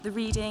The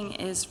reading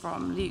is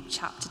from Luke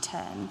chapter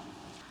 10.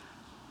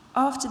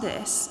 After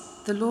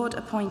this, the Lord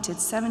appointed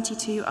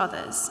 72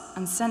 others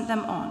and sent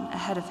them on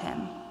ahead of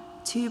him,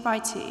 2 by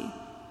 2,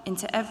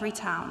 into every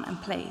town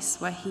and place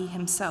where he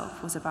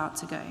himself was about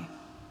to go.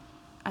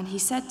 And he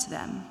said to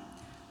them,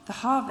 "The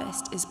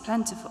harvest is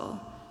plentiful,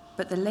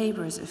 but the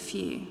laborers are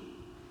few.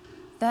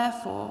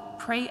 Therefore,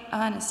 pray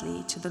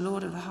earnestly to the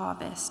Lord of the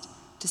harvest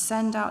to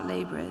send out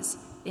laborers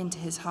into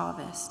his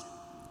harvest.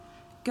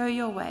 Go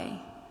your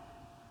way.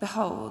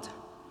 Behold,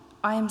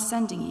 I am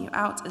sending you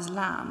out as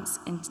lambs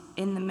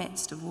in the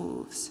midst of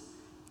wolves.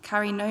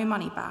 Carry no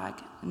money bag,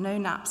 no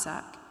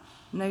knapsack,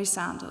 no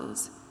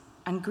sandals,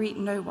 and greet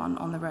no one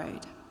on the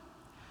road.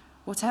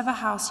 Whatever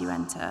house you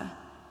enter,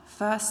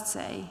 first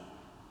say,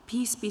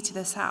 'Peace be to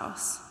this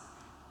house,'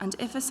 and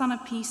if a son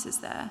of peace is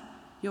there,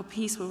 your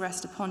peace will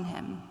rest upon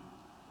him.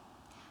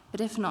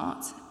 But if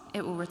not,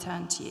 it will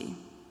return to you.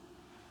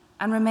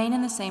 And remain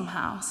in the same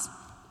house,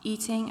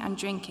 eating and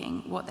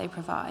drinking what they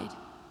provide,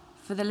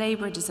 for the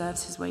laborer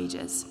deserves his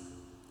wages.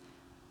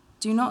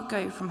 Do not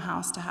go from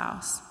house to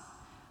house.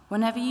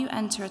 Whenever you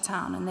enter a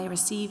town and they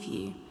receive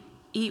you,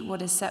 eat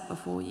what is set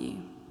before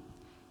you.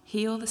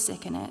 Heal the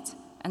sick in it,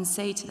 and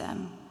say to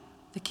them,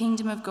 'The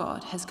kingdom of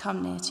God has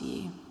come near to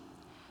you.'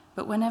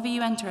 But whenever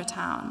you enter a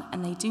town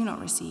and they do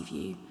not receive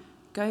you,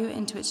 go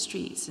into its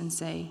streets and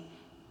say,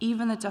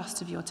 'Even the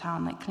dust of your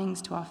town that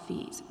clings to our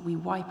feet, we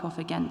wipe off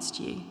against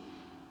you.'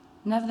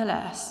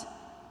 Nevertheless,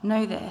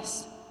 know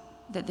this,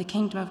 that the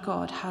kingdom of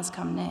God has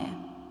come near.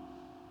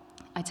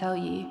 I tell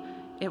you,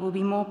 it will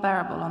be more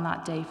bearable on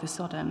that day for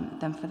Sodom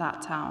than for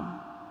that town.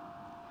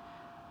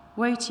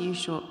 Woe to you,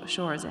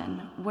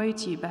 Chorazin! Woe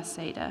to you,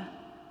 Bethsaida!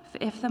 For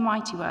if the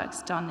mighty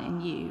works done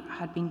in you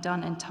had been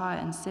done in Tyre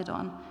and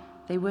Sidon,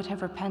 they would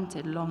have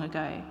repented long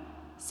ago,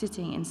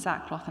 sitting in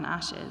sackcloth and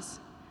ashes.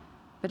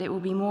 But it will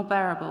be more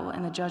bearable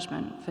in the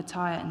judgment for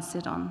Tyre and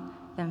Sidon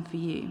than for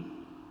you.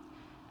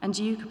 And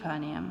you,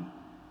 Capernaum,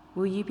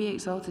 will you be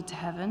exalted to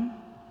heaven?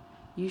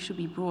 You shall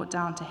be brought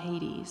down to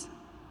Hades.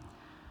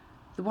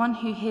 The one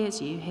who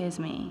hears you hears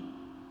me,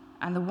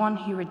 and the one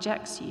who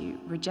rejects you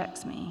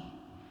rejects me,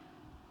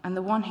 and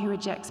the one who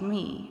rejects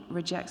me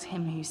rejects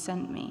him who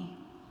sent me."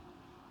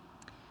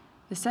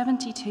 The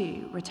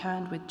 72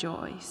 returned with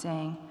joy,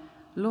 saying,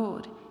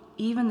 "Lord,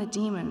 even the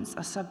demons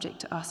are subject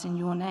to us in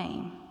your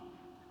name."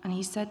 And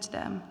he said to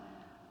them,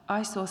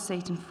 "I saw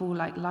Satan fall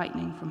like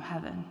lightning from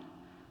heaven.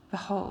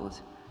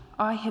 Behold,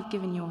 I have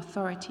given you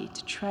authority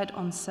to tread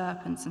on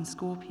serpents and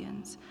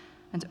scorpions,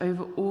 and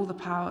over all the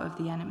power of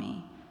the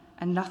enemy,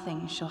 and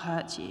nothing shall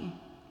hurt you.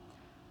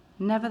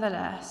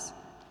 Nevertheless,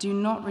 do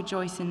not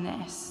rejoice in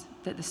this,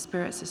 that the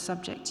spirits are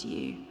subject to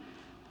you,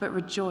 but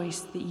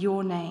rejoice that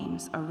your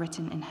names are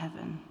written in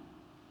heaven."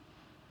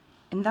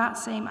 In that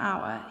same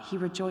hour he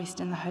rejoiced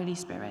in the Holy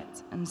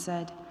Spirit and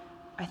said,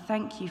 "I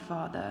thank you,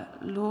 Father,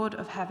 Lord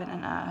of heaven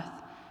and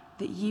earth,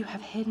 that you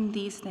have hidden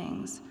these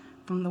things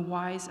from the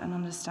wise and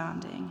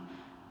understanding,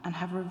 and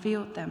have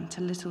revealed them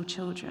to little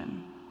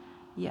children.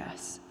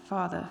 Yes,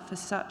 Father, for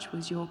such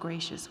was your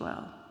gracious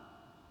will.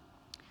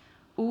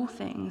 All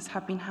things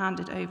have been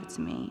handed over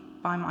to me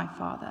by my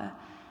Father,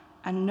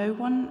 and no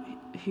one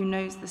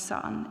knows who the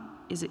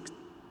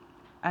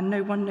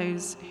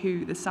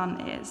Son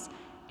is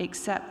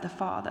except the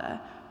Father,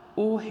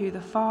 or who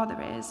the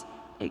Father is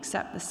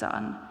except the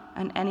Son,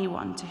 and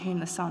anyone to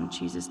whom the Son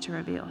chooses to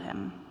reveal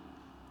him."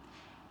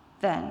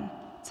 Then,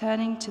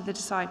 turning to the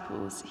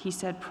disciples, he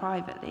said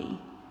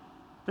privately,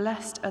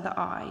 "Blessed are the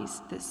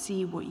eyes that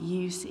see what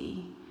you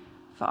see.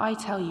 For I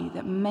tell you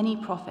that many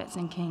prophets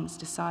and kings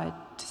desired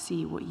to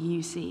see what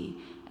you see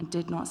and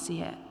did not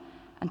see it,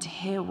 and to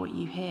hear what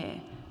you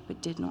hear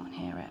but did not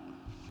hear it."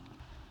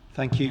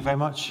 Thank you very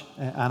much,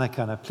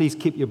 Annika. Now, please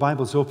keep your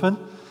Bibles open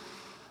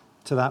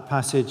to that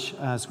passage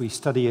as we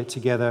study it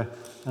together,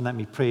 and let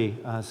me pray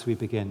as we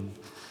begin.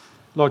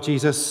 Lord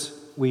Jesus,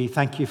 we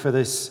thank you for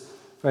this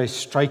very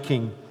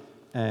striking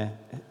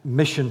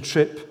mission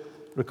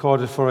trip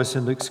recorded for us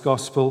in Luke's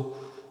Gospel,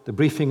 the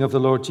briefing of the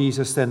Lord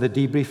Jesus, then the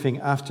debriefing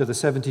after the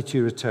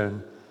 72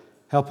 return.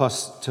 Help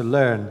us to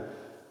learn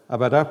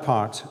about our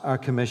part, our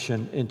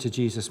commission into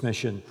Jesus'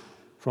 mission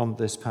from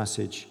this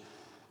passage.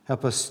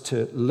 Help us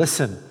to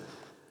listen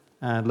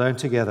and learn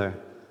together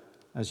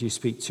as you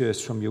speak to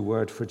us from your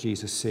word for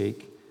Jesus'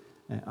 sake.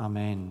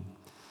 Amen.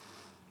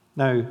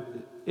 Now,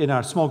 in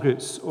our small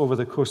groups over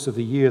the course of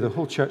the year, the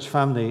whole church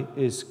family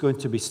is going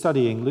to be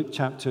studying Luke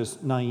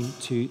chapters 9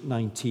 to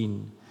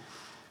 19.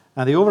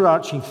 And the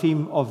overarching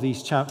theme of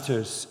these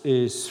chapters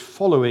is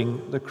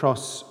following the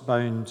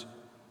cross-bound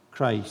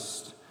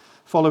Christ.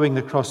 Following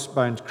the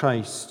cross-bound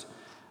Christ.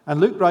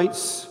 And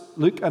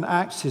Luke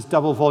enacts his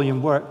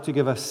double-volume work to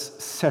give us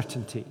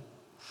certainty.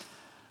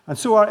 And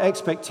so our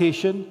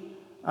expectation,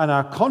 and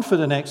our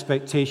confident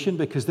expectation,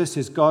 because this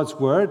is God's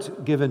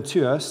word given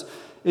to us,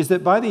 is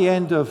that by the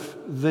end of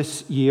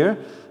this year,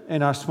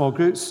 in our small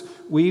groups,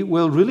 we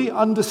will really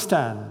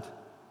understand,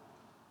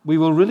 we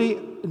will really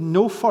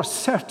know for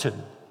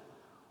certain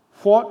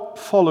what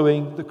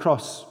following the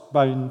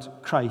cross-bound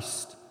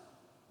Christ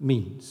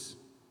means.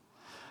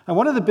 Now,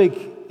 one of the big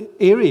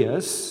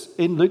areas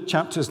in Luke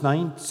chapters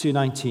 9 to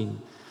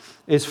 19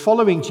 is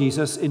following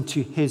Jesus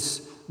into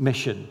his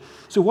mission.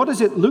 So what does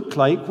it look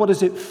like? What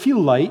does it feel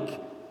like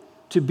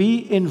to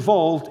be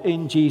involved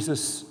in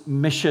Jesus'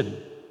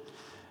 mission?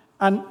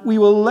 And we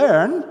will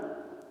learn,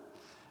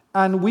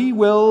 and we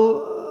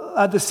will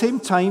at the same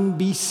time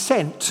be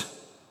sent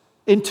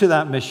into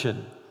that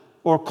mission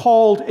or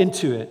called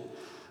into it.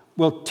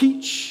 We'll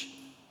teach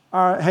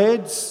our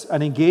heads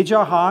and engage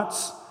our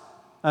hearts.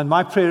 And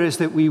my prayer is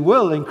that we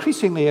will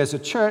increasingly as a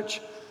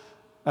church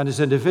and as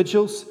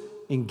individuals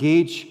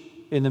engage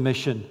in the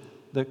mission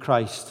that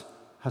Christ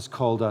has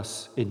called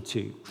us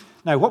into.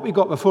 Now, what we've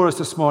got before us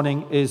this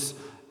morning is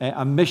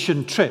a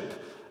mission trip.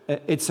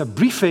 It's a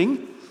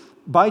briefing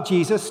by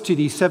Jesus to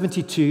these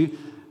 72,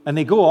 and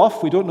they go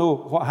off. We don't know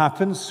what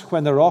happens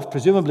when they're off,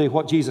 presumably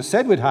what Jesus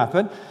said would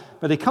happen,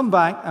 but they come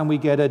back and we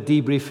get a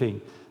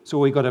debriefing. So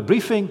we got a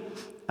briefing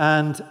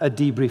and a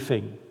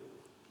debriefing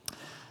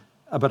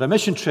about a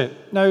mission trip.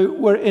 Now,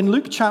 we're in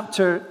Luke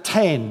chapter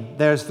 10.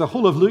 There's the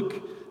whole of Luke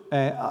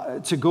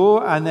to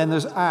go, and then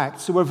there's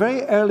Acts. So we're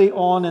very early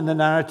on in the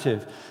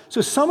narrative.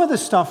 So some of the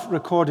stuff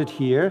recorded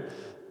here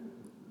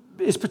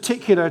is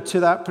particular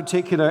to that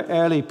particular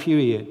early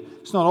period.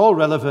 It's not all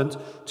relevant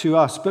to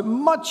us, but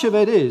much of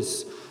it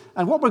is.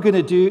 And what we're going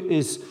to do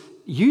is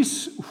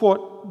use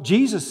what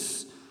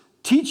Jesus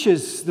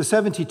teaches the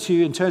 72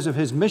 in terms of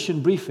his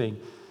mission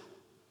briefing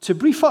to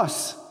brief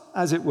us,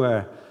 as it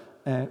were,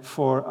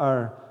 for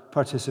our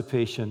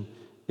participation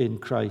in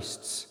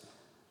Christ's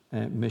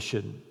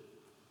mission.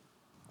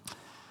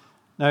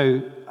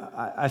 Now,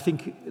 I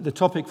think the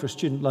topic for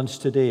student lunch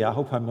today, I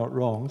hope I'm not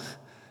wrong,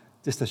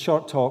 just a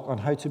short talk on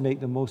how to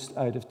make the most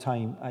out of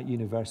time at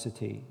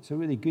university. It's a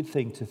really good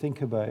thing to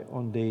think about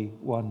on day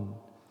one,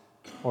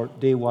 or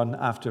day one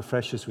after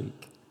Freshers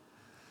Week,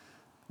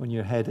 when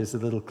your head is a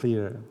little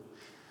clearer.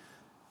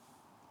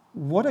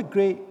 What a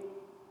great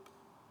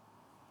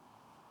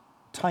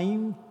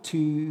time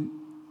to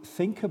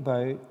think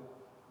about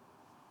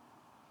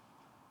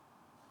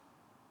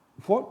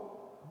what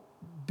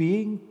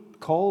being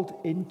called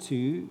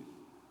into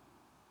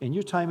in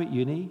your time at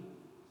uni,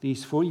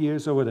 these 4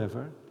 years or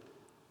whatever,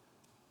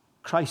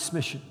 Christ's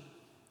mission.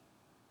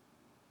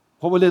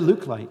 What will it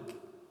look like?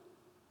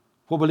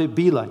 What will it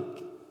be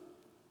like?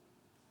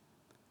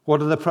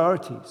 What are the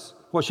priorities?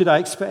 What should I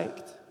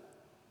expect?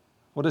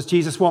 What does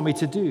Jesus want me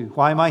to do?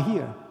 Why am I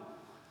here?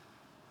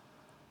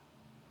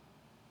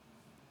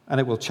 And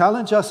it will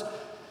challenge us,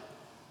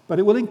 but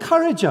it will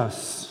encourage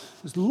us.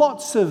 There's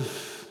lots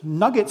of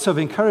nuggets of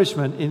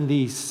encouragement in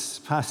these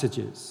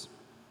passages.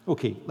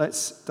 Okay,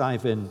 let's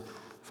dive in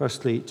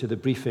firstly to the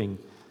briefing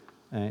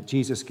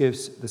Jesus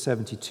gives the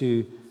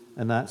 72,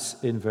 and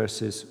that's in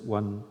verses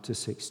 1 to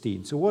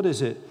 16. So what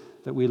is it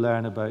that we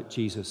learn about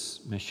Jesus'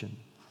 mission?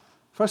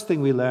 First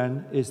thing we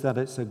learn is that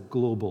it's a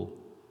global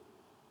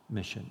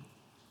mission.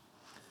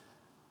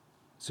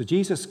 So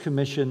Jesus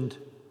commissioned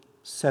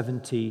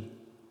 72.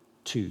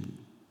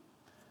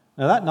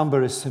 Now that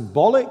number is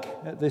symbolic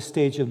at this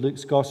stage of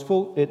Luke's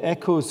gospel. It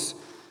echoes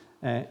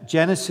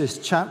Genesis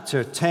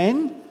chapter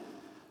 10.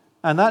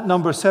 And that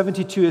number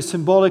 72 is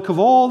symbolic of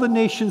all the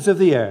nations of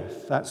the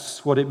earth.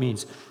 That's what it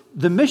means.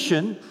 The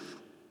mission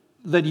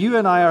that you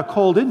and I are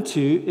called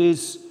into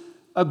is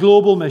a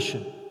global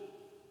mission.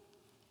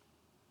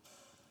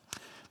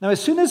 Now, as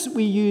soon as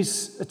we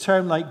use a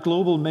term like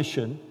global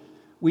mission,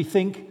 we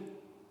think,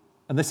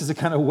 and this is a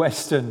kind of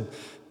Western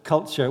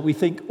culture, we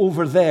think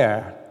over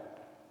there.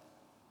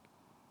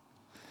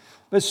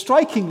 But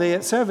strikingly,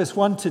 at Service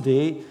 1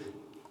 today,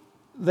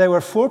 there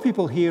were 4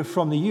 people here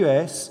from the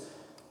US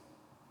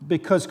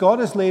because God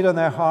has laid on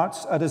their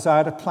hearts a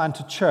desire to plant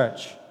a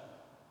church.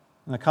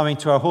 And they're coming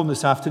to our home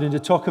this afternoon to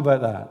talk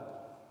about that.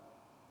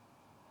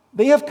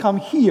 They have come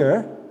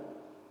here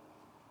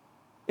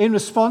in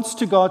response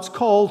to God's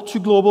call to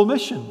global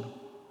mission.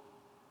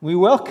 We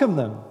welcome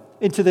them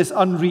into this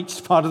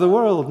unreached part of the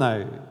world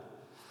now.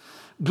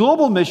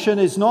 Global mission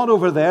is not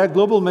over there.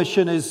 Global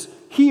mission is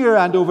here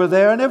and over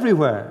there and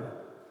everywhere.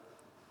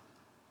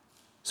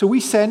 So we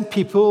send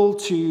people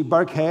to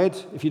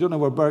Birkhead. If you don't know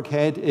where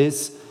Birkhead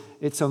is,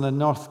 it's on the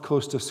north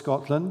coast of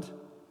Scotland.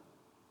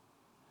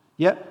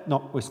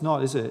 No, it's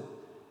not, is it?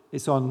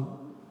 It's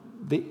on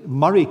the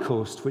Murray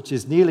coast, which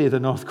is nearly the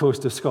north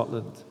coast of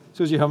Scotland.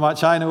 Shows you how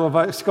much I know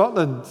about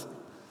Scotland.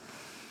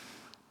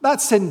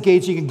 That's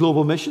engaging in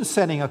global mission,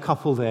 sending a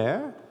couple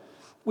there.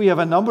 We have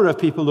a number of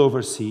people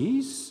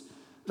overseas.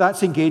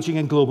 That's engaging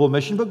in global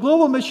mission. But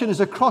global mission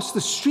is across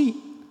the street.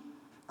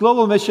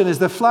 Global mission is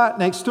the flat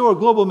next door.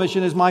 Global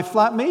mission is my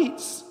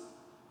flatmates.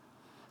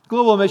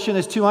 Global mission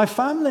is to my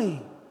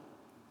family.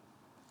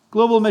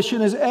 Global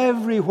mission is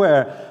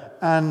everywhere.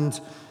 And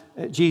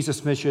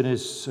Jesus' mission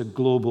is a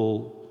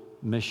global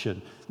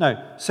mission.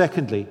 Now,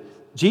 secondly,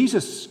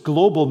 Jesus'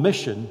 global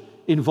mission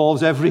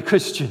involves every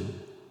Christian.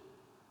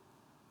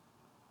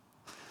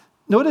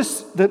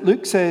 Notice that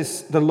Luke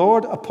says the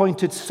Lord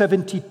appointed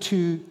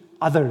 72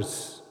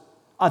 others.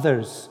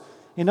 Others.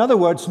 In other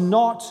words,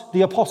 not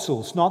the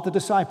apostles, not the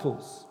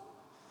disciples.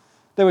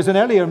 There was an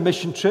earlier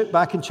mission trip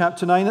back in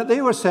chapter 9 that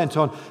they were sent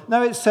on.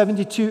 Now it's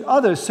 72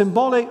 others,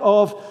 symbolic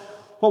of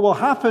what will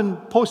happen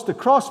post the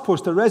cross,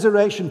 post the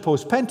resurrection,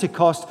 post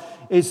Pentecost,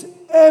 is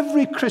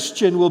every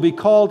Christian will be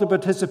called to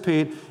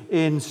participate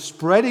in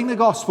spreading the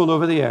gospel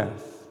over the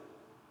earth.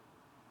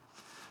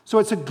 So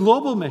it's a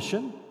global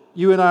mission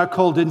you and I are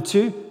called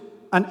into,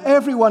 and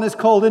everyone is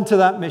called into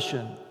that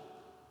mission.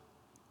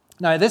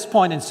 Now, at this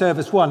point in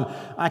service 1,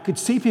 I could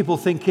see people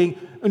thinking,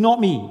 not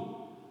me.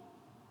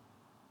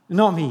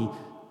 Not me.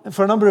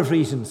 For a number of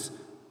reasons.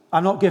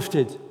 I'm not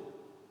gifted.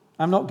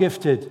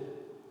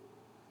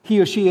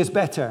 He or she is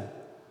better.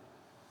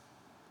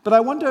 But I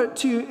wonder,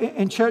 too,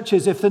 in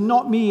churches, if the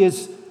not me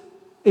is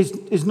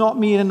not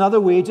me in another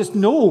way, just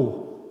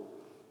know.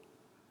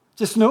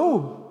 Just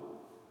know.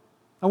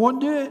 I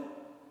won't do it.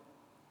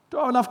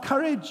 Don't have enough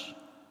courage.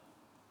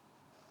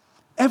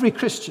 Every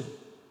Christian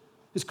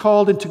is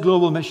called into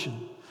global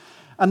mission.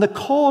 And the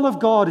call of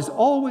God is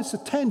always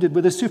attended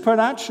with the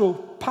supernatural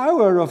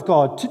power of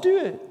God to do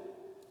it.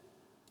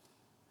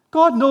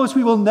 God knows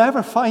we will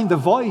never find the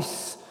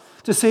voice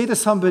to say to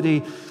somebody,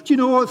 do you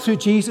know what, through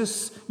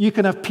Jesus, you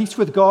can have peace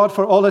with God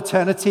for all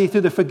eternity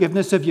through the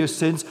forgiveness of your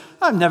sins.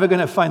 I'm never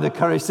going to find the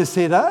courage to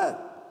say that.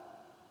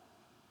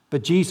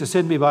 But Jesus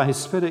in me by his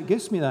Spirit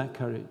gives me that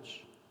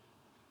courage.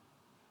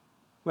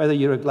 Whether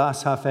you're a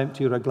glass half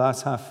empty or a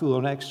glass half full,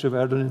 an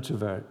extrovert or an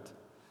introvert.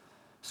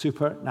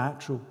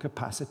 Supernatural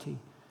capacity.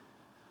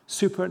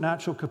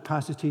 Supernatural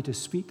capacity to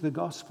speak the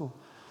gospel.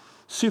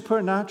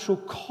 Supernatural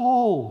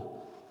call.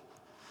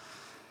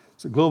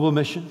 It's a global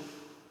mission.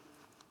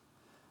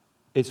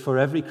 It's for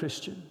every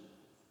Christian.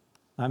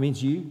 That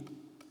means you,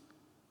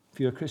 if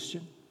you're a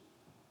Christian.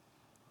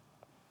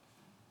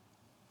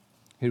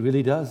 It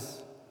really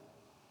does.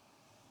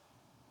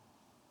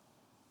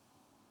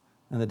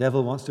 And the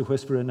devil wants to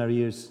whisper in our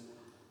ears,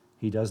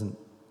 he doesn't,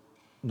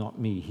 not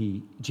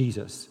me,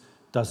 Jesus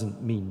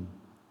doesn't mean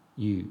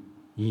you.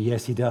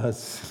 Yes, he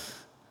does.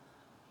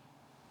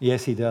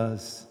 Yes, he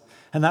does.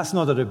 And that's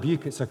not a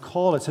rebuke, it's a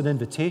call, it's an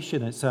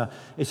invitation, it's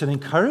an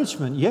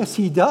encouragement. Yes,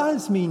 he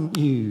does mean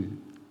you.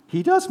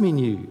 He does mean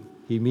you.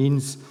 He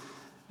means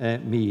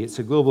me. It's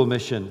a global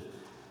mission.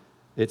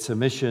 It's a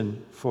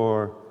mission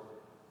for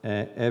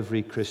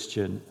every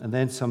Christian. And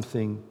then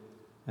something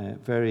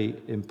very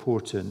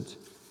important.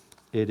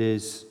 It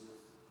is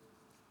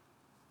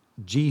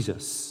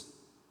Jesus'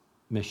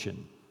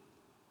 mission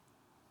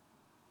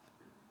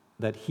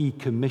that he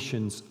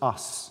commissions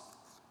us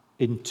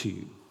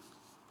into.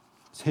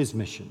 It's his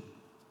mission.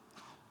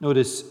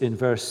 Notice in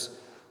verse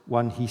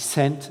 1, he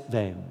sent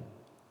them.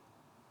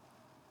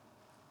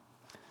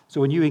 So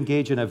when you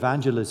engage in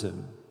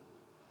evangelism,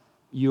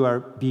 you are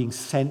being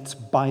sent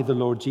by the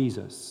Lord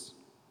Jesus.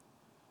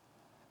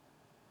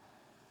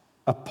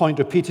 A point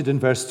repeated in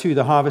verse 2,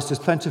 the harvest is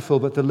plentiful,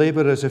 but the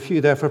laborers are few.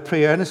 Therefore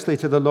pray earnestly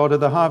to the Lord of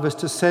the harvest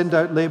to send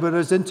out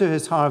laborers into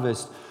his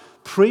harvest.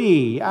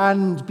 Pray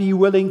and be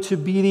willing to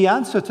be the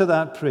answer to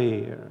that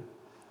prayer.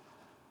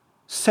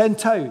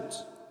 Sent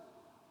out,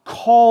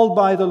 called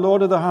by the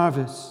Lord of the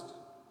harvest.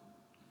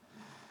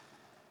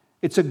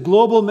 It's a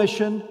global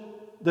mission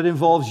that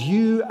involves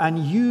you, and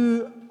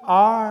you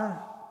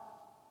are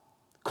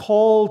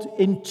called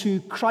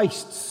into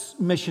Christ's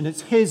mission.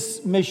 It's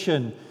his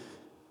mission.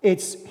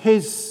 It's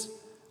his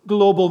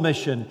global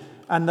mission.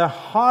 And the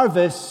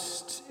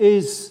harvest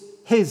is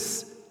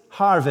his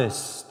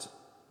harvest.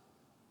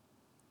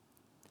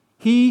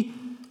 He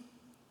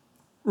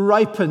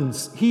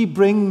ripens. He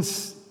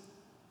brings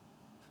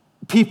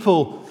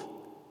people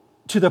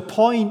to the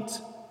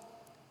point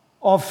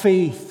of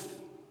faith.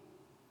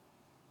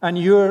 And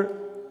your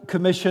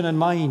commission and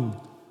mine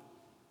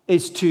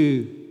is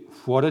to,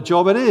 what a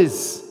job it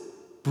is,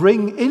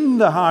 bring in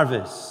the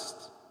harvest.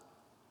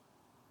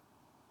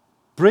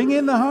 Bring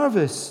in the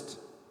harvest.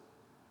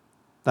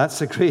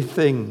 That's a great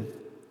thing.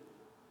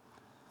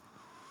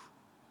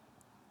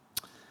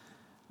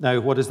 Now,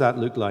 what does that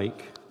look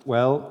like?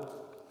 Well,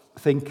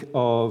 think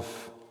of,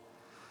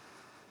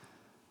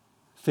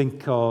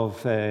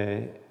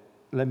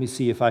 let me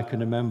see if I can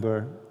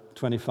remember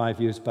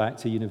 25 years back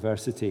to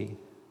university.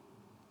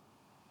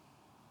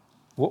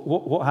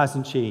 What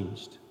hasn't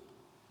changed?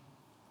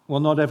 Well,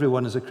 not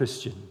everyone is a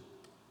Christian.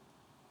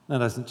 That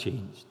hasn't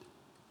changed.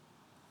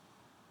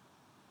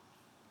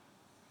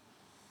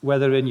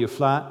 Whether in your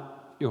flat,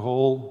 your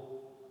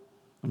hall,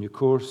 on your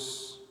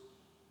course,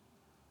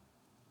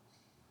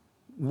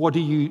 what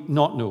do you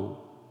not know?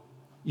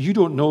 You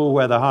don't know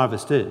where the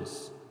harvest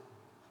is.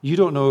 You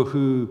don't know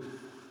who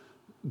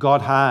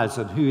God has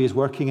and who is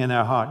working in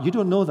our heart. You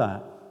don't know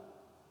that.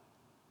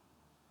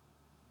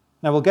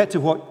 Now, we'll get to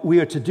what we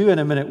are to do in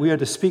a minute. We are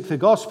to speak the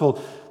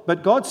gospel.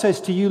 But God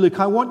says to you, look,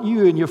 I want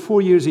you in your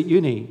 4 years at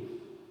uni.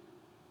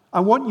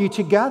 I want you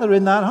to gather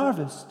in that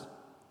harvest.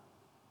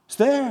 It's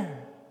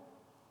there.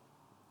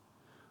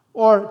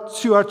 Or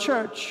to our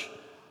church,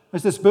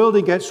 as this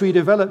building gets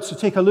redeveloped, so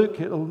take a look.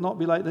 It'll not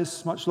be like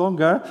this much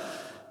longer.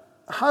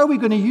 How are we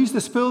going to use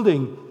this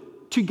building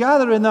to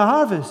gather in the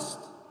harvest?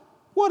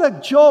 What a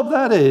job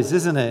that is,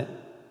 isn't it?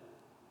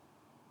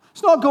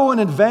 It's not go and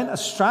invent a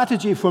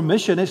strategy for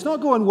mission. It's not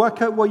go and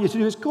work out what you're to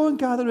do. It's go and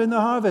gather in the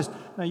harvest.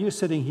 Now, you're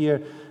sitting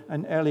here,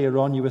 and earlier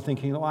on you were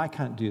thinking, I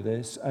can't do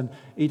this. And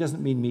he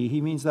doesn't mean me. He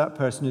means that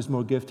person who's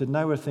more gifted.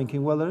 Now we're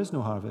thinking, well, there is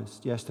no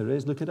harvest. Yes, there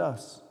is. Look at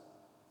us.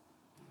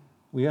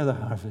 We are the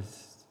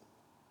harvest.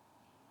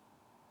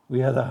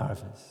 We are the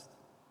harvest.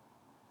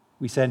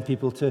 We send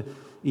people to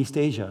East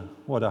Asia.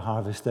 What a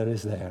harvest there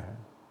is there.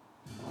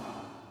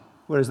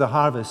 Whereas the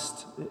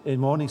harvest in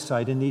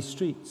Morningside in these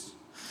streets.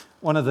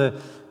 One of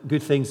the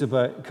good things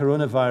about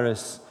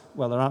coronavirus,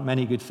 well, there aren't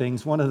many good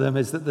things. One of them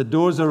is that the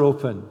doors are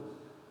open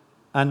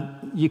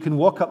and you can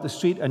walk up the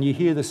street and you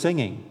hear the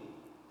singing.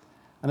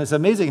 And it's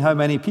amazing how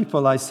many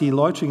people I see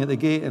loitering at the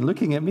gate and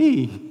looking at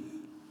me.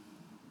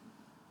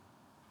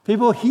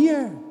 People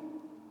hear.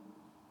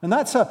 And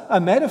that's a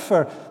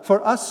metaphor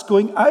for us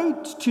going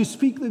out to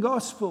speak the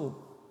gospel.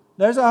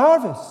 There's a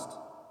harvest.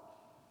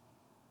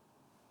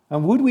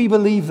 And would we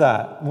believe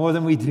that more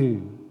than we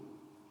do?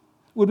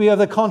 Would we have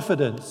the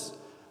confidence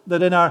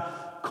that in our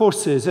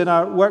courses, in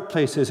our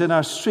workplaces, in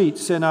our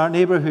streets, in our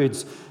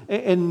neighborhoods,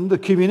 in the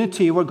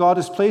community where God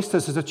has placed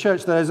us as a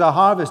church, there is a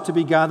harvest to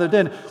be gathered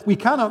in? We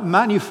cannot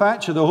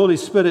manufacture the Holy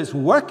Spirit's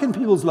work in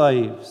people's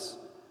lives.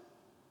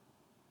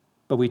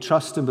 But we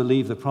trust and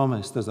believe the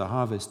promise, there's a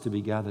harvest to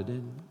be gathered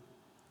in.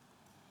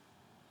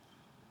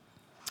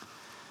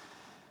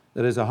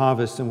 There is a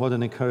harvest, and what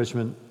an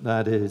encouragement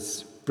that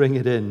is. Bring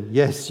it in.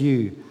 Yes,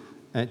 you.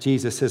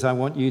 Jesus says, I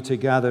want you to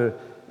gather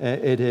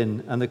it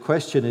in. And the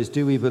question is,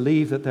 do we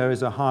believe that there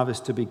is a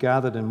harvest to be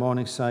gathered in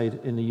Morningside,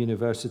 in the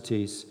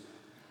universities,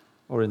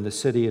 or in the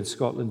city, in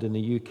Scotland, in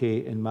the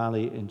UK, in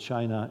Mali, in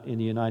China, in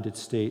the United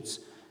States,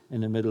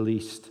 in the Middle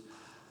East?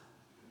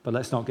 But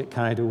let's not get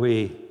carried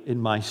away. In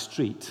my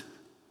street,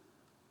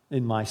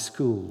 in my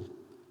school,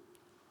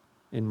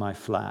 in my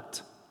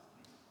flat,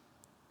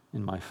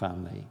 in my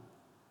family.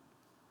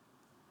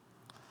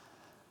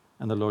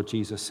 And the Lord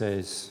Jesus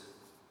says,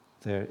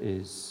 there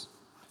is.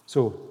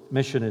 So,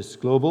 mission is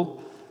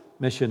global.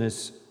 Mission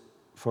is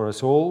for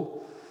us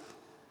all.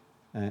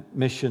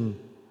 Mission,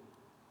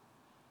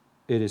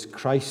 it is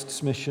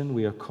Christ's mission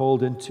we are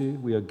called into.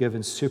 We are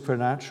given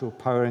supernatural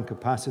power and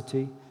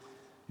capacity.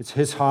 It's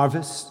his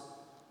harvest.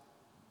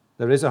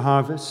 There is a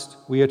harvest.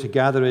 We are to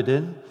gather it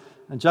in.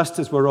 And just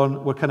as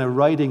we're kind of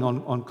riding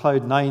on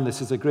cloud nine,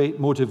 this is a great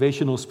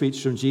motivational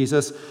speech from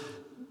Jesus.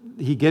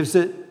 He gives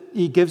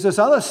us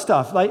other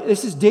stuff. Like,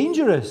 this is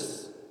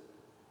dangerous.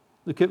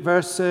 Look at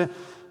verse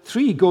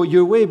 3. Go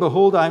your way.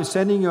 Behold, I am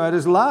sending you out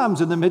as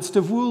lambs in the midst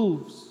of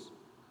wolves.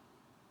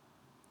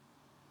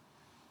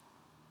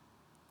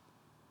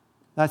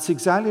 That's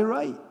exactly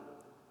right.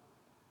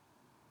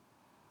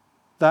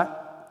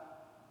 That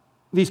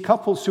these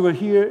couples who are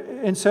here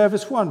in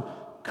Service 1,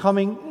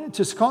 coming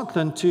to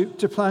Scotland to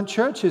plant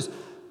churches,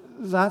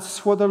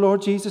 that's what the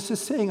Lord Jesus is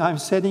saying. I'm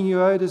sending you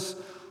out as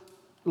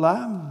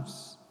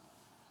lambs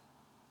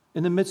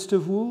in the midst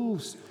of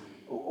wolves,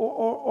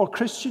 or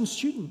Christian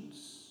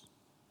students,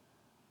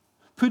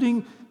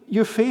 putting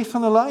your faith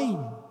on the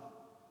line.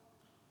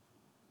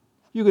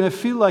 You're going to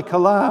feel like a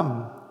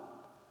lamb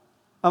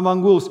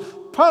among wolves,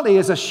 partly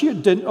as a sheer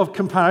dint of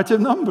comparative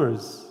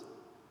numbers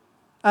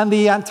and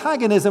the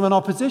antagonism and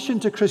opposition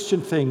to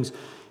Christian things.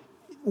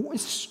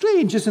 It's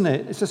strange, isn't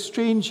it? It's a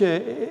strange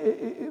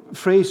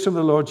phrase from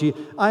the Lord Jesus.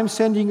 I'm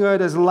sending you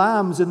out as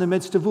lambs in the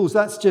midst of wolves.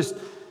 That's just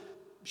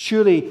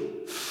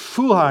surely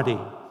foolhardy.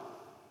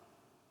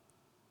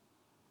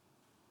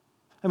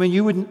 I mean,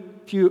 you wouldn't,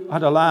 if you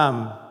had a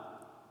lamb,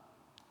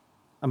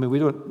 I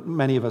mean,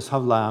 many of us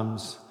have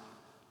lambs,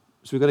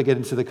 so we've got to get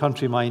into the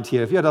country mind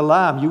here. If you had a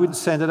lamb, you wouldn't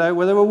send it out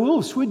where there were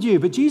wolves, would you?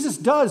 But Jesus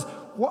does.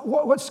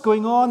 What's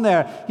going on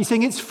there? He's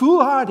saying it's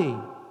foolhardy.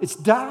 It's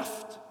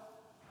daft.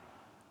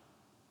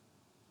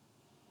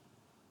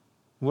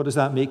 What does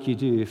that make you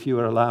do if you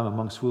are a lamb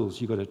amongst wolves?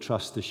 You've got to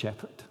trust the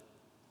shepherd.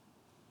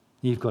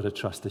 You've got to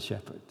trust the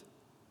shepherd.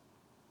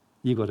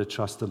 You've got to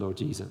trust the Lord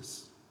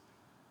Jesus.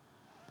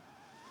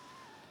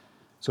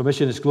 So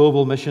mission is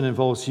global. Mission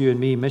involves you and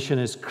me. Mission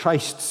is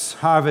Christ's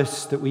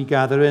harvest that we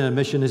gather in, and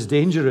mission is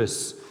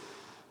dangerous.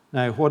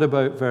 Now, what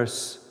about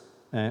verse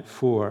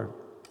 4?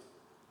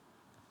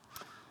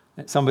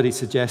 Somebody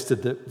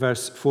suggested that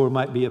verse 4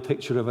 might be a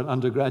picture of an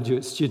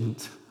undergraduate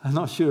student. I'm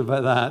not sure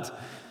about that.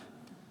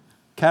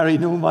 Carry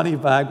no money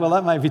bag. Well,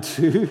 that might be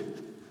true.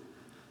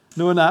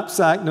 No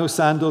knapsack, no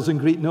sandals, and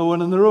greet no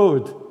one on the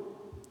road.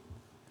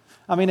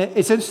 I mean,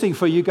 it's interesting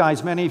for you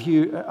guys. Many of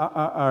you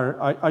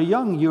are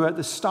young. You're at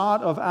the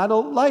start of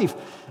adult life,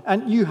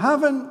 and you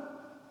haven't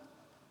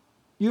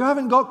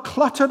got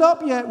cluttered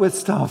up yet with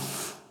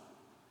stuff.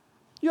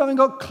 You haven't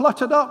got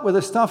cluttered up with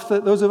the stuff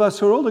that those of us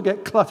who are older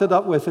get cluttered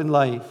up with in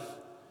life.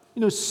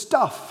 You know,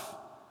 stuff.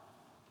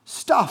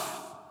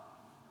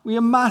 We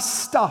amass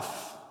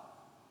stuff.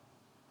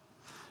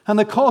 And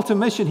the call to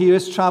mission here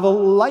is travel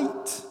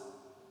light.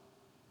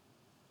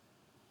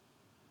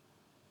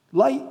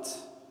 Light.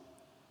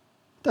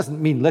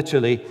 Doesn't mean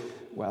literally,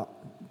 well,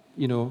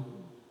 you know,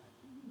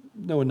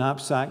 no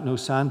knapsack, no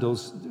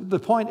sandals. The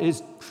point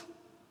is,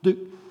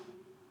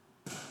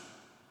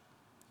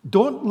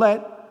 Don't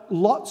let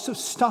lots of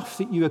stuff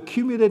that you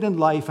accumulate in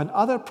life and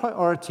other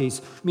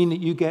priorities mean that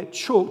you get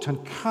choked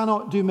and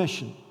cannot do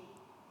mission.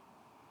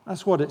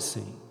 That's what it's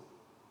saying.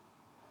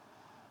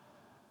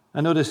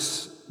 And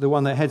notice the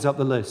one that heads up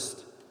the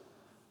list.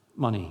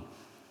 Money.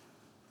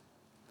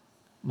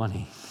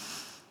 Money.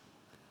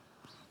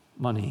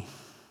 Money.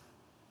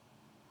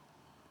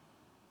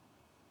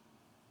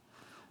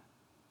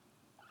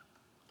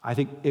 I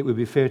think it would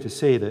be fair to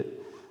say that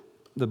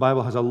the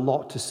Bible has a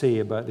lot to say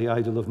about the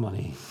idol of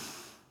money.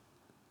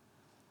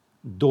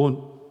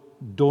 Don't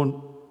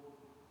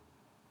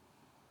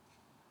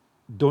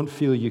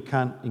feel you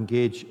can't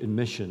engage in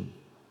mission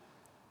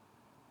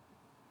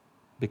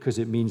because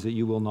it means that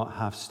you will not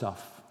have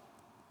stuff.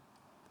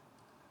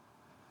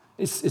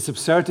 It's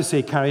absurd to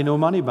say carry no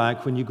money bag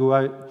when you go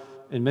out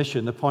in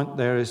mission. The point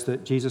there is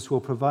that Jesus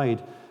will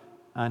provide,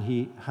 and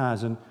he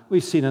has. And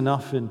we've seen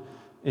enough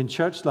in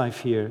church life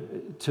here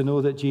to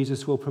know that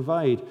Jesus will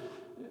provide.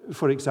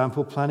 For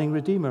example, planning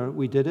Redeemer.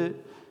 We did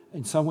it.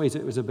 In some ways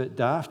it was a bit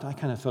daft. I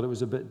kind of thought it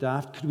was a bit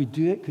daft. Could we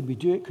do it? Could we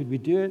do it? Could we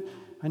do it?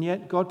 And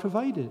yet God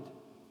provided.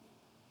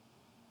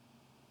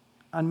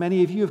 And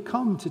many of you have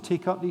come to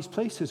take up these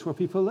places where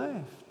people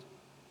left.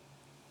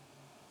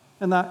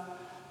 And that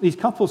these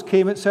couples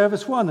came at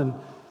service 1 and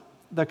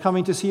they're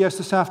coming to see us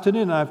this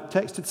afternoon. And I've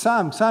texted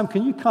Sam, Sam,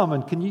 can you come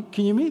and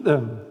can you meet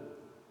them?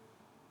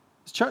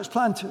 It's church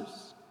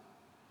planters.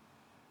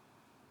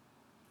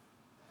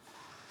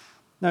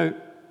 Now,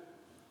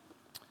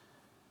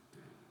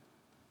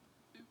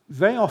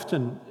 very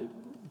often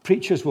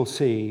preachers will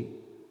say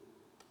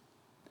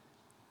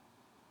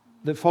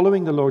that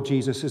following the Lord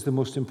Jesus is the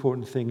most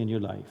important thing in your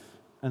life,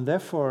 and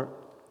therefore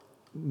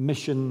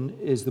mission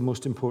is the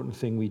most important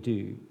thing we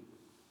do.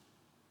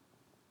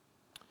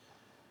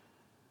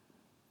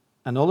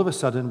 And all of a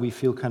sudden we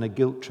feel kind of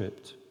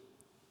guilt-tripped.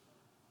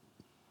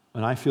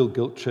 And I feel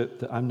guilt-tripped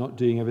that I'm not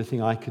doing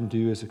everything I can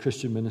do as a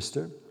Christian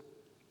minister.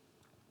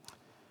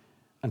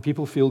 And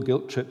people feel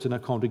guilt-tripped in a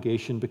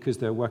congregation because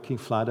they're working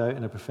flat out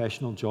in a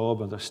professional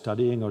job or they're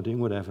studying or doing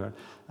whatever.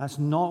 That's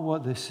not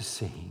what this is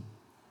saying.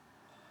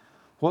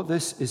 What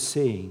this is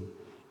saying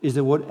is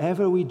that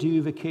whatever we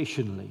do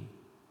vocationally,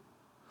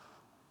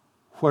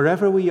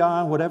 wherever we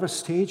are, whatever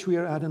stage we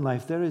are at in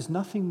life, there is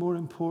nothing more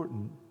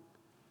important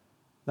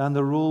than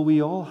the role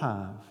we all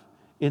have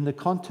in the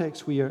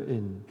context we are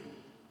in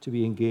to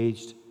be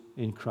engaged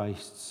in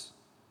Christ's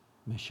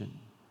mission.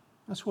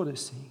 That's what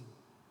it's saying.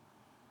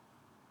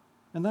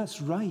 And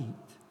that's right.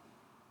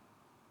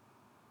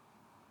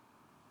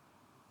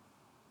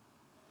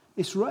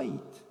 It's right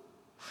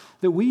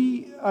that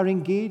we are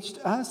engaged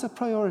as a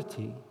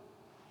priority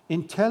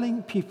in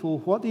telling people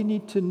what they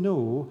need to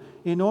know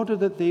in order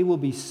that they will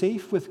be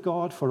safe with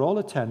God for all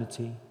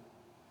eternity.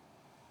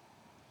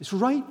 It's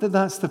right that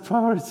that's the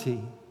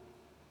priority.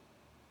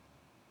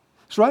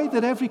 It's right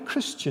that every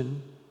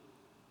Christian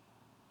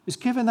is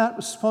given that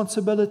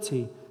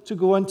responsibility to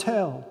go and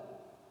tell.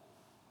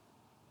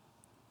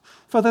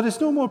 For there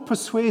is no more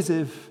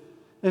persuasive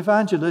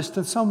evangelist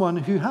than someone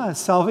who has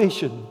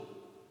salvation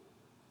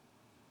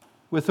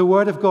with the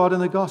word of God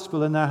and the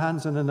gospel in their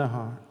hands and in their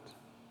heart.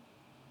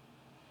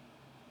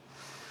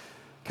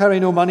 Carry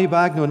no money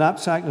bag, no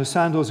knapsack, no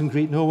sandals, and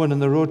greet no one on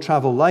the road.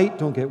 Travel light,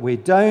 don't get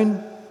weighed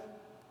down.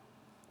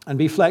 And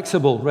be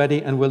flexible,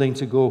 ready and willing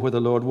to go where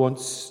the Lord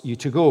wants you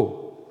to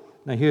go.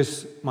 Now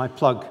here's my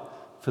plug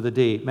for the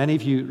day. Many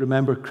of you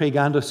remember Craig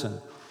Anderson,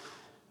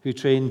 who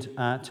trained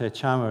at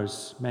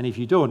Chalmers. Many of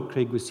you don't.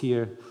 Craig was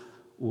here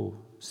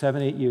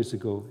 7-8 years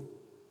ago.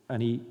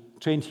 And he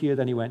trained here,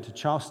 then he went to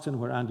Charleston,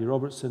 where Andy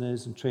Robertson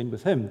is, and trained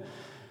with him.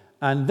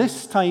 And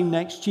this time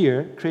next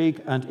year,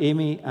 Craig and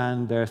Amy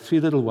and their 3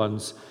 little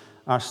ones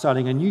are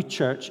starting a new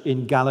church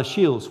in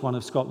Galashiels, one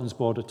of Scotland's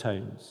border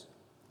towns.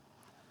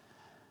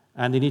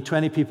 And they need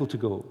 20 people to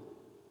go.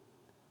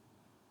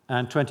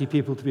 And 20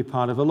 people to be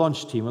part of a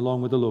launch team,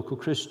 along with the local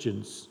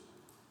Christians.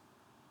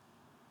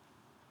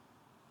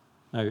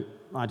 Now,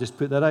 I just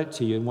put that out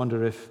to you and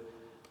wonder if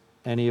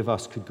any of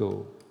us could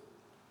go.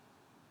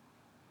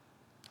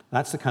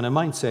 That's the kind of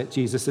mindset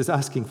Jesus is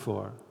asking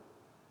for.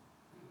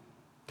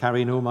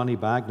 Carry no money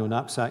bag, no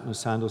knapsack, no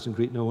sandals, and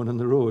greet no one on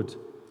the road.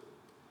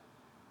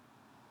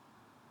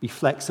 Be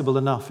flexible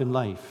enough in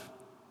life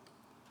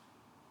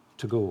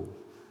to go.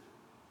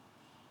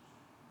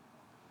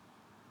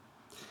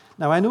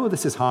 Now, I know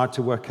this is hard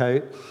to work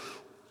out.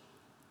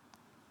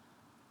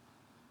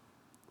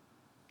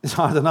 It's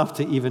hard enough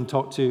to even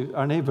talk to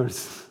our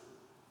neighbors.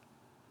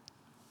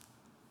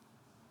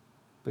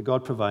 But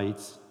God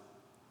provides.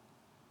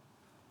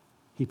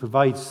 He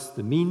provides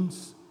the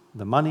means,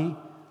 the money,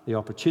 the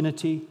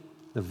opportunity,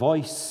 the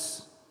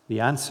voice,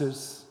 the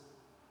answers,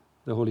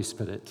 the Holy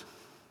Spirit.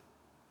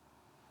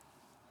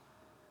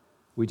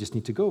 We just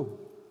need to go.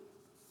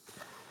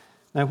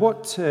 Now,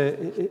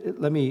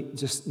 let me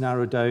just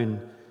narrow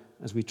down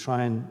as we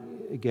try and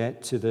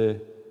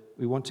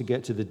we want to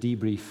get to the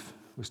debrief.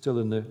 We're still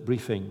in the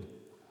briefing,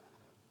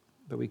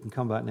 but we can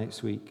come back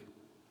next week.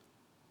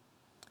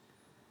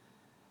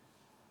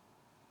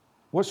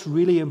 What's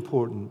really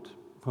important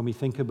when we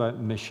think about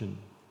mission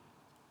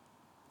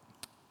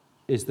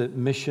is that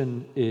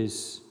mission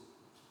is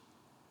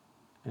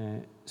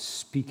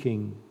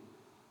speaking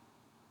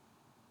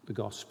the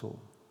gospel.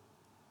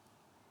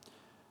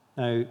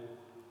 Now,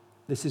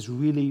 this is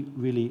really,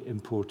 really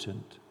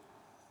important.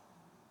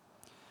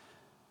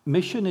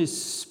 Mission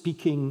is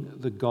speaking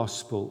the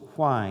gospel.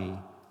 Why?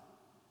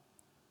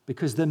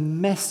 Because the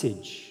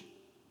message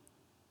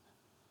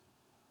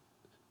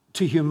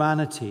to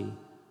humanity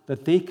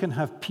that they can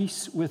have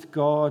peace with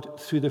God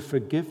through the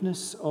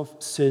forgiveness of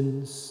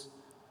sins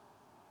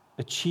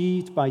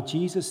achieved by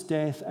Jesus'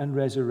 death and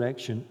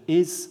resurrection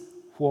is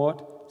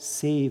what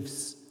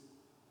saves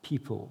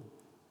people.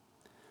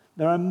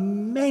 There are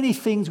many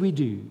things we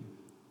do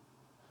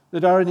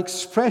that are an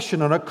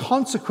expression or a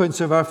consequence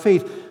of our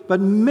faith,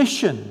 but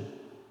mission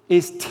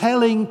is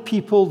telling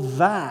people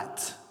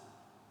that.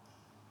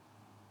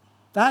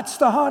 That's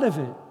the heart of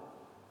it.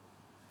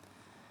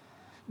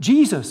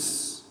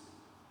 Jesus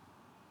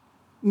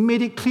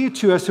made it clear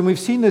to us, and we've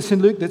seen this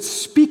in Luke, that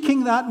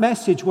speaking that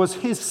message was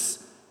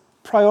his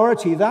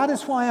priority. That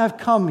is why I've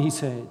come, he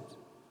said.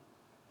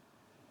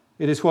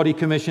 It is what he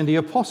commissioned the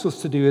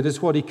apostles to do. It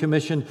is what he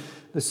commissioned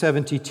the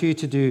 72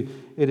 to do.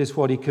 It is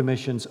what he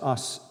commissions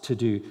us to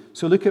do.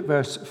 So look at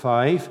verse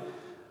 5.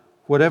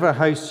 Whatever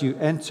house you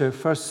enter,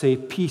 first say,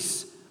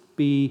 peace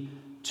be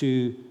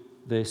to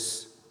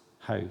this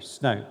house.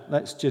 Now,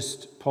 let's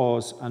just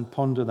pause and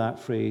ponder that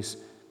phrase,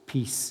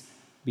 peace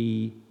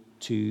be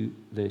to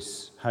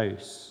this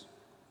house.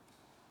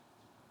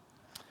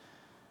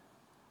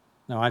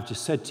 Now, I've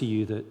just said to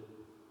you that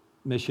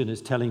mission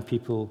is telling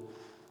people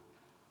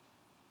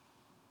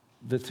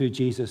that through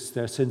Jesus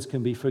their sins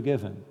can be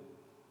forgiven.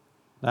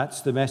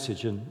 That's the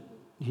message. And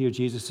here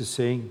Jesus is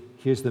saying,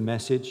 here's the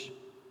message,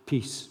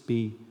 peace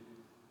be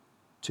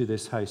to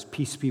this house.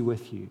 Peace be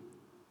with you.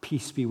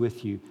 Peace be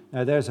with you.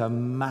 Now there's a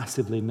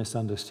massively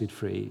misunderstood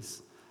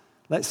phrase.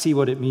 Let's see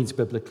what it means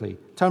biblically.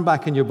 Turn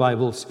back in your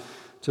Bibles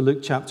to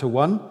Luke chapter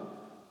 1,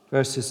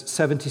 verses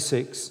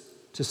 76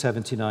 to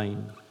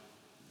 79.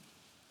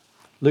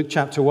 Luke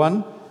chapter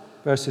 1,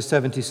 verses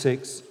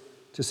 76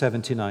 to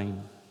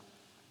 79.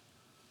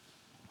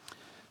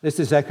 This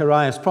is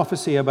Zechariah's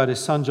prophecy about his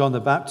son John the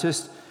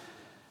Baptist.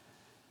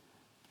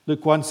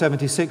 Luke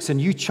 1:76, and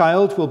you,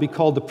 child, will be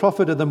called the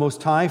prophet of the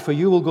Most High, for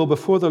you will go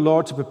before the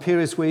Lord to prepare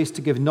his ways,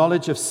 to give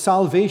knowledge of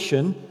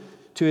salvation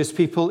to his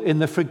people in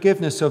the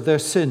forgiveness of their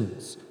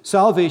sins.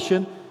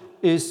 Salvation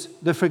is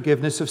the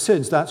forgiveness of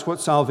sins. That's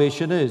what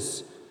salvation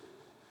is.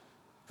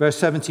 Verse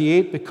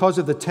 78, because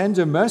of the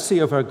tender mercy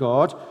of our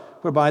God,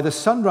 whereby the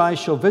sunrise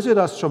shall visit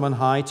us from on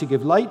high, to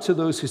give light to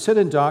those who sit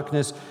in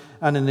darkness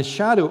and in the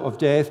shadow of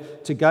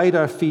death, to guide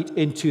our feet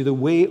into the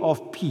way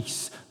of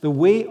peace. The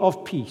way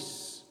of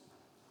peace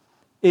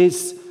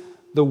is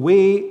the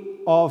way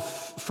of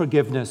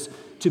forgiveness.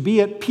 To be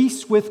at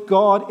peace with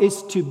God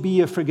is to be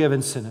a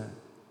forgiven sinner.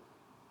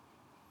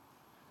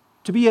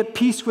 To be at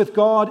peace with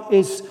God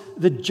is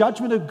the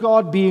judgment of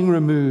God being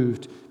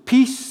removed.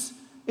 Peace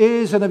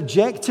is an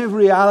objective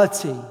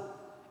reality.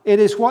 It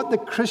is what the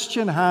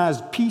Christian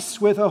has,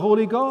 peace with a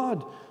holy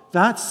God.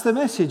 That's the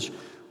message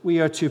we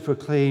are to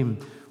proclaim.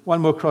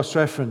 One more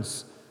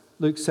cross-reference,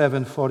 Luke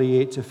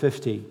 7:48 to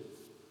 50.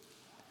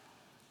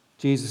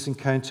 Jesus'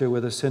 encounter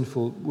with a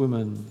sinful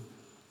woman.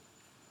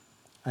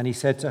 And he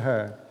said to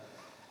her,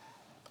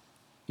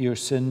 your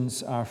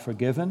sins are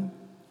forgiven.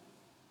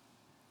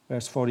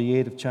 Verse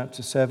 48 of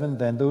chapter 7,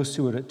 then those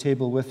who were at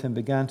table with him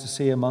began to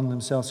say among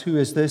themselves, who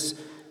is this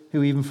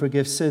who even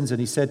forgives sins? And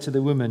he said to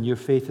the woman, your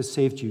faith has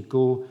saved you.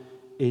 Go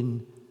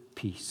in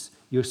peace.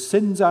 Your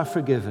sins are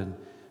forgiven.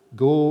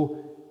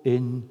 Go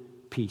in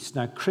peace.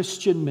 Now,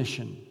 Christian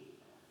mission,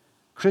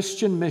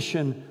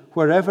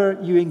 wherever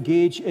you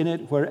engage in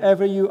it,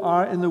 wherever you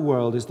are in the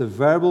world, is the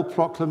verbal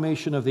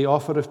proclamation of the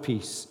offer of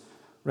peace,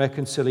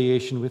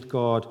 reconciliation with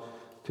God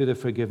through the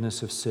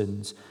forgiveness of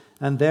sins.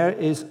 And there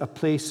is a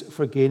place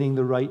for gaining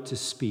the right to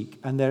speak.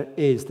 And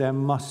there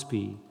must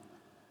be.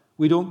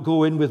 We don't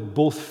go in with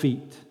both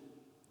feet.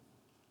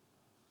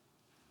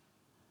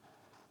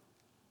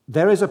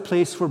 There is a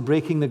place for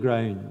breaking the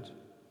ground.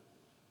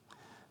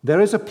 There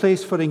is a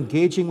place for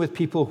engaging with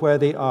people where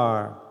they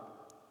are.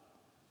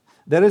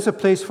 There is a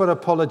place for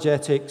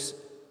apologetics,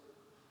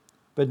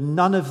 but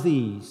none of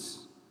these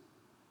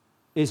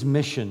is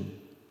mission.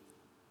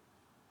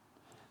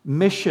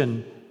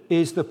 Mission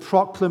is the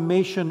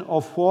proclamation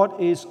of what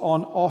is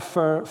on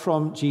offer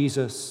from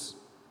Jesus.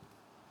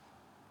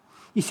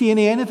 You see, in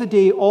the end of the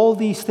day, all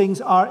these things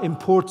are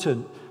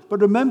important. But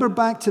remember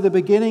back to the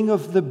beginning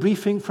of the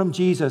briefing from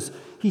Jesus.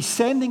 He's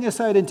sending us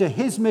out into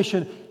his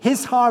mission,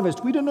 his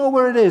harvest. We don't know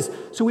where it is.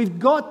 So we've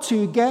got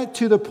to get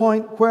to the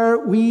point where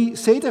we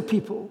say to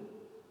people,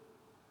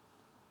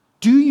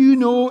 do you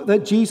know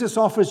that Jesus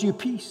offers you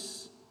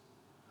peace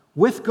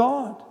with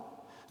God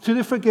through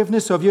the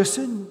forgiveness of your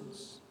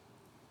sins?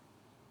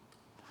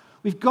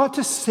 We've got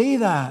to say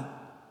that.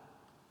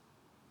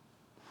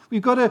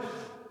 We've got to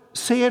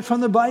say it from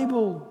the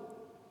Bible.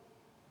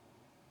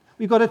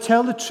 We've got to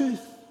tell the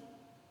truth.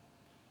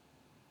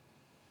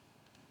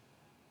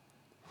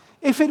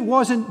 If it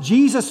wasn't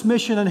Jesus'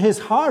 mission and his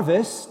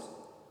harvest,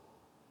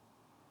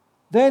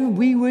 then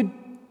we would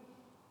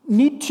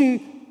need to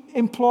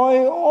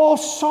employ all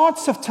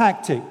sorts of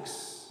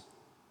tactics.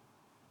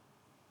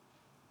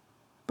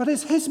 But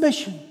it's his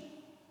mission.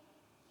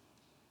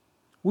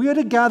 We are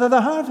to gather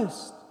the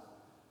harvest.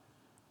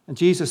 And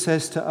Jesus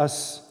says to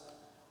us,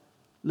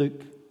 look,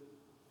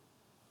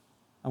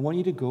 I want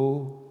you to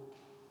go,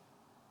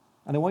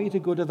 and I want you to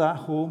go to that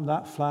home,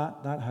 that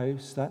flat, that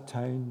house, that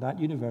town, that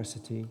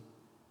university,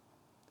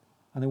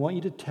 and I want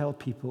you to tell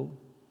people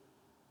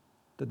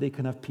that they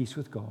can have peace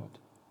with God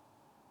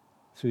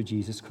through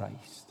Jesus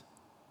Christ.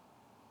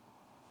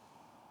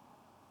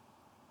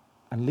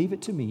 And leave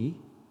it to me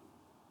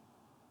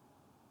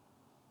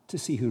to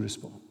see who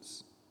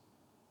responds.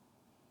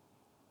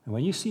 And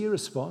when you see a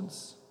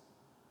response,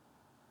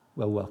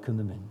 well, welcome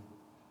them in.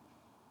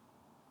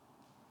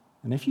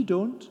 And if you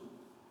don't,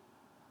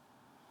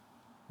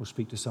 we'll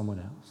speak to someone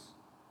else,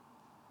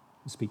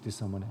 and speak to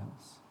someone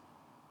else,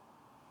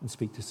 and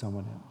speak to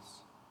someone else.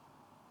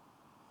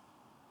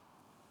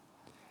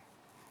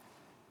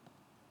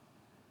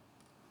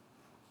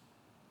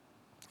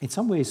 In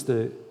some ways,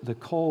 the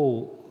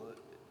call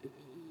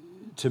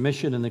to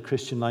mission in the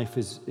Christian life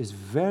is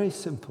very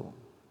simple.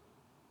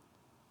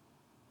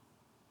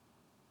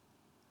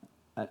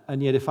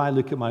 And yet, if I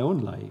look at my own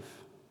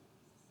life,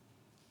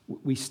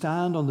 we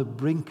stand on the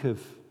brink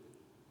of,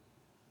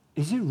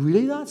 is it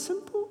really that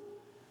simple?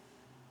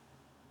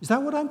 Is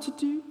that what I'm to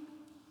do?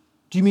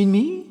 Do you mean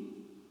me?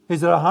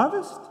 Is there a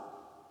harvest?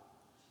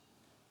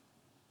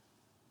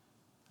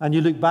 And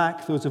you look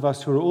back, those of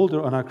us who are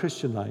older, on our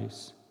Christian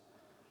lives,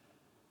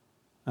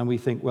 and we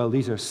think, well,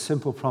 these are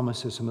simple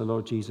promises from the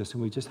Lord Jesus,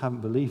 and we just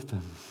haven't believed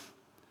them.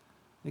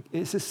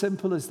 It's as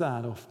simple as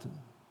that often.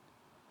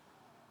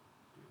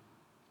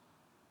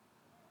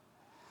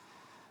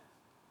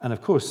 And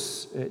of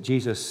course,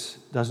 Jesus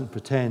doesn't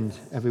pretend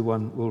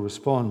everyone will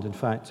respond. In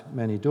fact,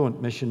 many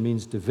don't. Mission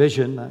means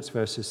division. That's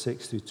verses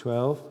 6 through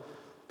 12.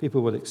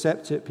 People will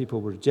accept it. People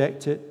will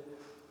reject it.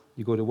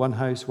 You go to one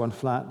house, one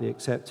flat, they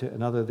accept it.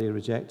 Another, they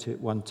reject it.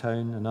 One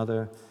town,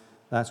 another.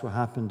 That's what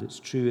happened.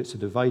 It's true. It's a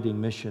dividing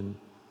mission.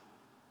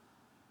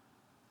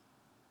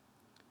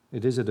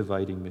 It is a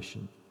dividing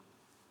mission.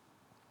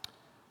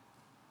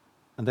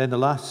 And then the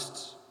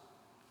last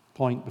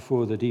point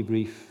before the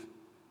debrief,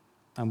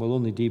 and we'll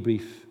only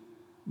debrief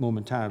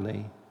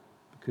momentarily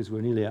because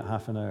we're nearly at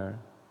half an hour.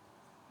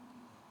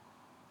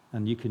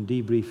 And you can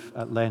debrief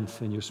at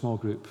length in your small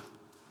group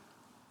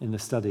in the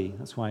study.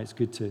 That's why it's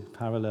good to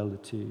parallel the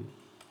two.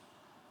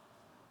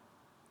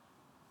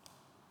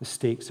 The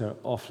stakes are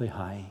awfully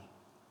high.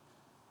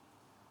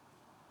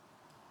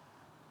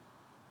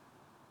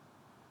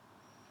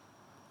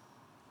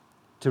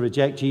 To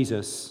reject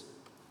Jesus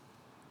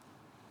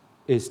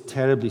is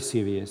terribly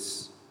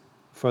serious,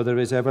 for there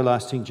is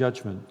everlasting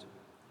judgment.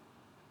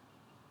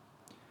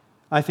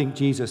 I think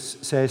Jesus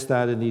says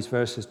that in these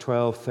verses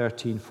 12,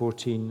 13,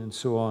 14, and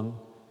so on,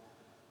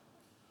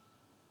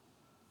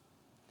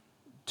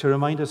 to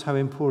remind us how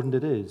important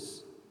it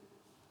is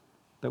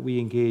that we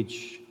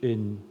engage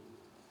in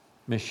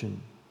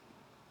mission.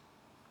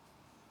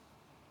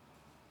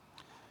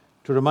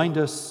 To remind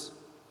us,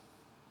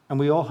 and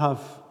we all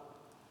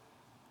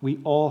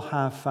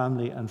have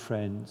family and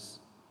friends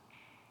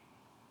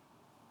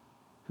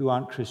who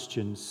aren't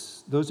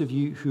Christians. Those of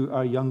you who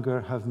are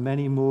younger have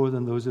many more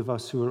than those of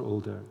us who are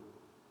older.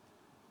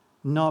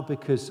 Not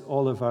because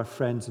all of our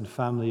friends and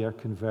family are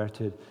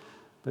converted,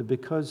 but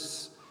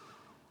because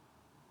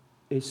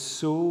it's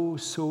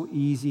so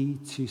easy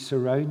to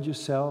surround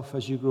yourself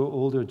as you grow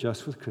older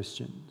just with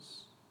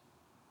Christians.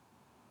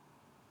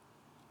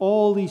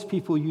 All these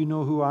people you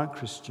know who aren't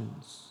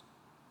Christians,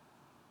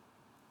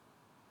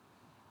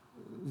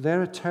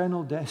 their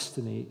eternal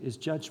destiny is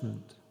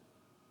judgment.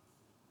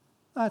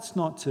 That's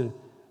not to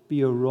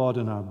be a rod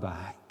on our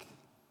back.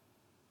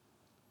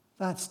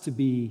 That's to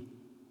be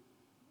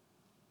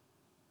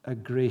a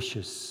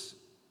gracious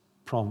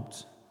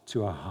prompt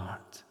to our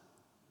heart.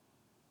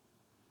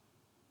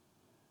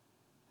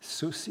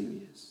 So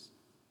serious.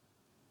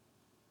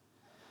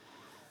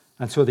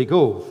 And so they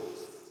go,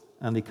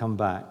 and they come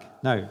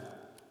back. Now,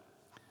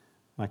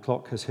 my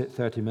clock has hit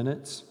 30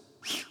 minutes.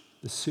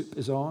 The soup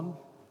is on.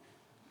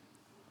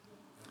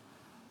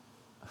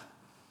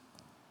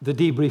 The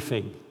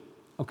debriefing.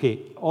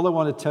 Okay, all I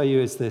want to tell you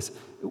is this.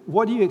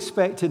 What do you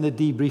expect in the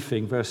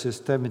debriefing,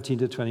 verses 17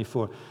 to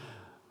 24?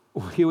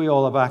 Here we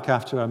all are back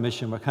after our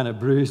mission. We're kind of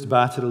bruised,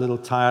 battered, a little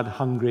tired,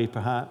 hungry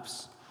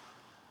perhaps.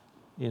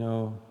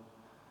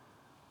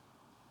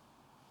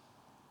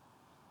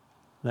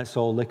 Let's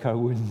all lick our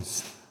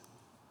wounds.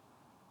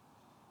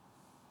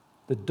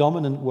 The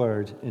dominant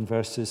word in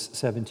verses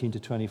 17 to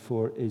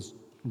 24 is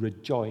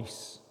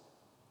rejoice.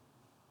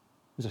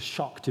 It was a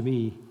shock to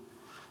me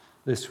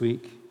this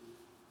week.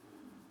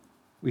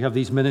 We have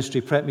these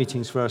ministry prep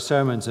meetings for our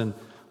sermons, and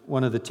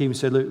one of the team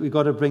said, look, we've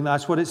got to bring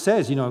that's what it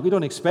says. We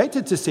don't expect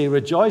it to say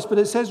rejoice, but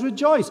it says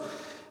rejoice.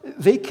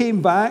 They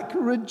came back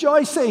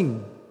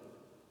rejoicing.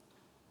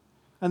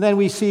 And then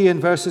we see in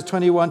verses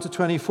 21 to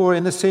 24,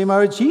 in the same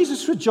hour,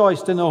 Jesus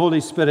rejoiced in the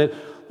Holy Spirit.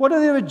 What are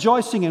they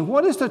rejoicing in?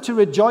 What is there to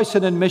rejoice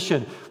in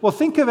mission? Well,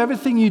 think of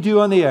everything you do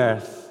on the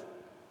earth.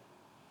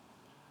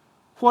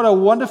 What a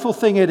wonderful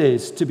thing it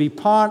is to be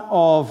part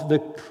of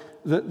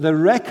the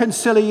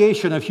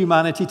reconciliation of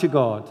humanity to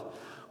God.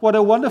 What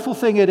a wonderful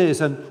thing it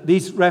is, and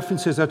these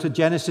references are to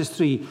Genesis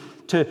 3,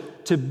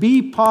 to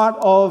be part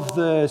of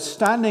the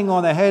standing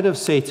on the head of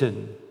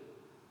Satan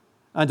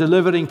and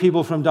delivering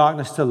people from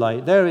darkness to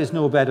light. There is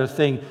no better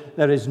thing.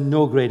 There is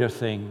no greater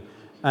thing.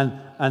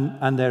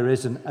 And there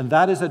isn't. And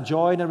that is a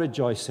joy and a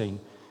rejoicing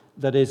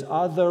that is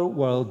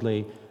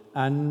otherworldly.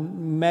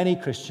 And many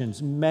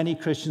Christians, many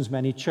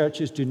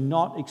churches do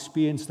not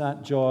experience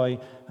that joy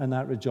and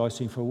that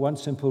rejoicing for one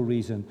simple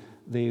reason.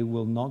 They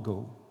will not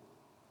go.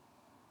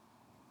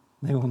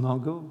 They will not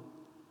go.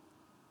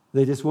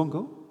 They just won't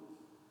go.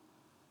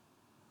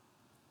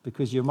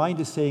 Because your mind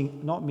is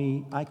saying, not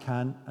me, I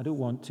can't, I don't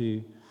want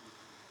to.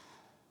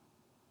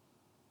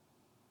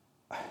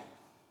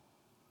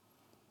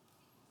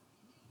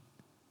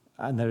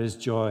 And there is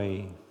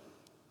joy.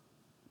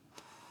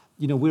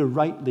 You know, we're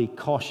rightly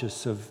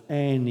cautious of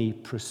any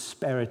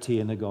prosperity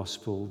in the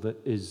gospel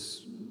that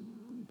is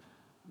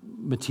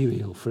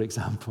material, for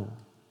example.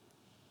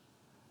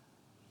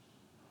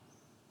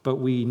 But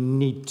we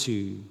need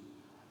to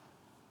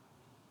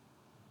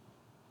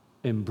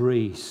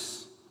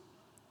embrace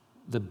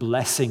the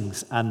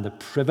blessings and the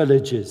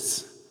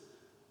privileges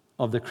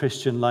of the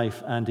Christian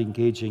life and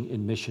engaging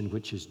in mission,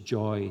 which is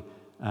joy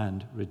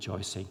and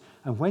rejoicing.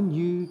 And when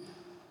you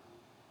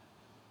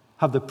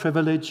have the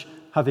privilege,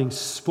 having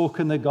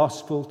spoken the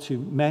gospel to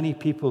many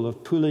people,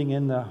 of pulling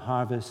in their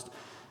harvest,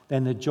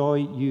 then the joy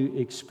you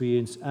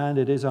experience, and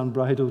it is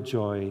unbridled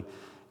joy,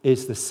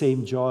 is the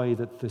same joy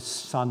that the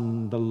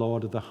Son, the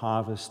Lord of the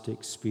harvest,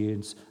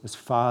 experience as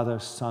Father,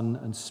 Son,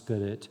 and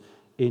Spirit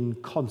in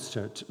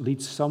concert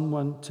lead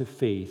someone to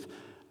faith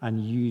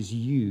and use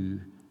you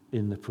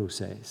in the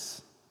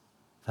process.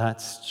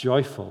 That's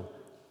joyful.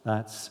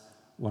 That's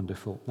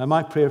wonderful. Now,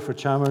 my prayer for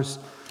Chalmers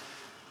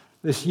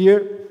this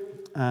year,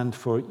 and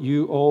for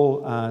you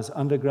all as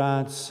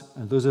undergrads,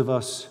 and those of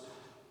us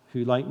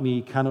who, like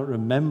me, cannot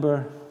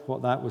remember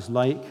what that was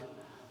like,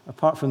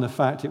 apart from the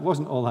fact it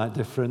wasn't all that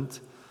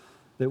different,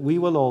 that we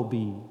will all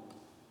be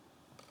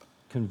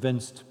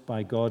convinced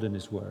by God and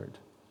His Word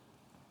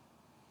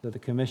that the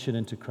commission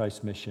into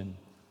Christ's mission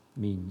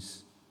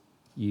means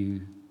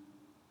you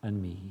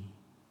and me.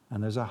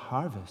 And there's a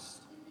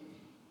harvest.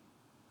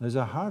 There's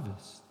a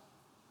harvest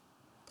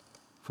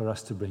for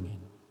us to bring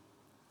in.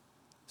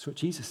 That's what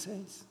Jesus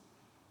says.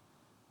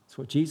 That's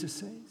what Jesus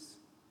says.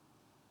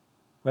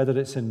 Whether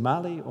it's in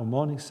Mali or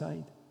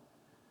Morningside,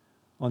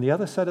 on the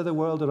other side of the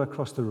world or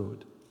across the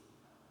road,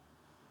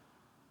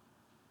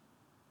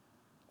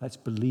 let's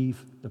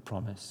believe the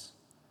promise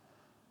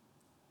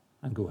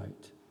and go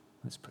out.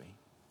 Let's pray.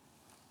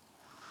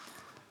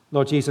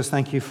 Lord Jesus,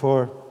 thank you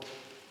for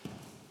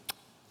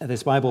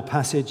this Bible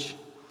passage.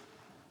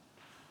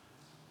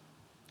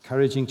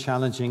 Encouraging,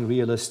 challenging,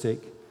 realistic.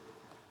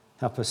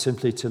 Help us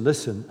simply to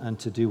listen and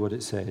to do what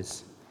it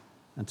says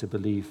and to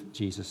believe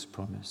Jesus'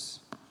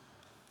 promise.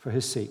 For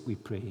His sake we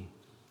pray.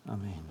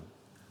 Amen.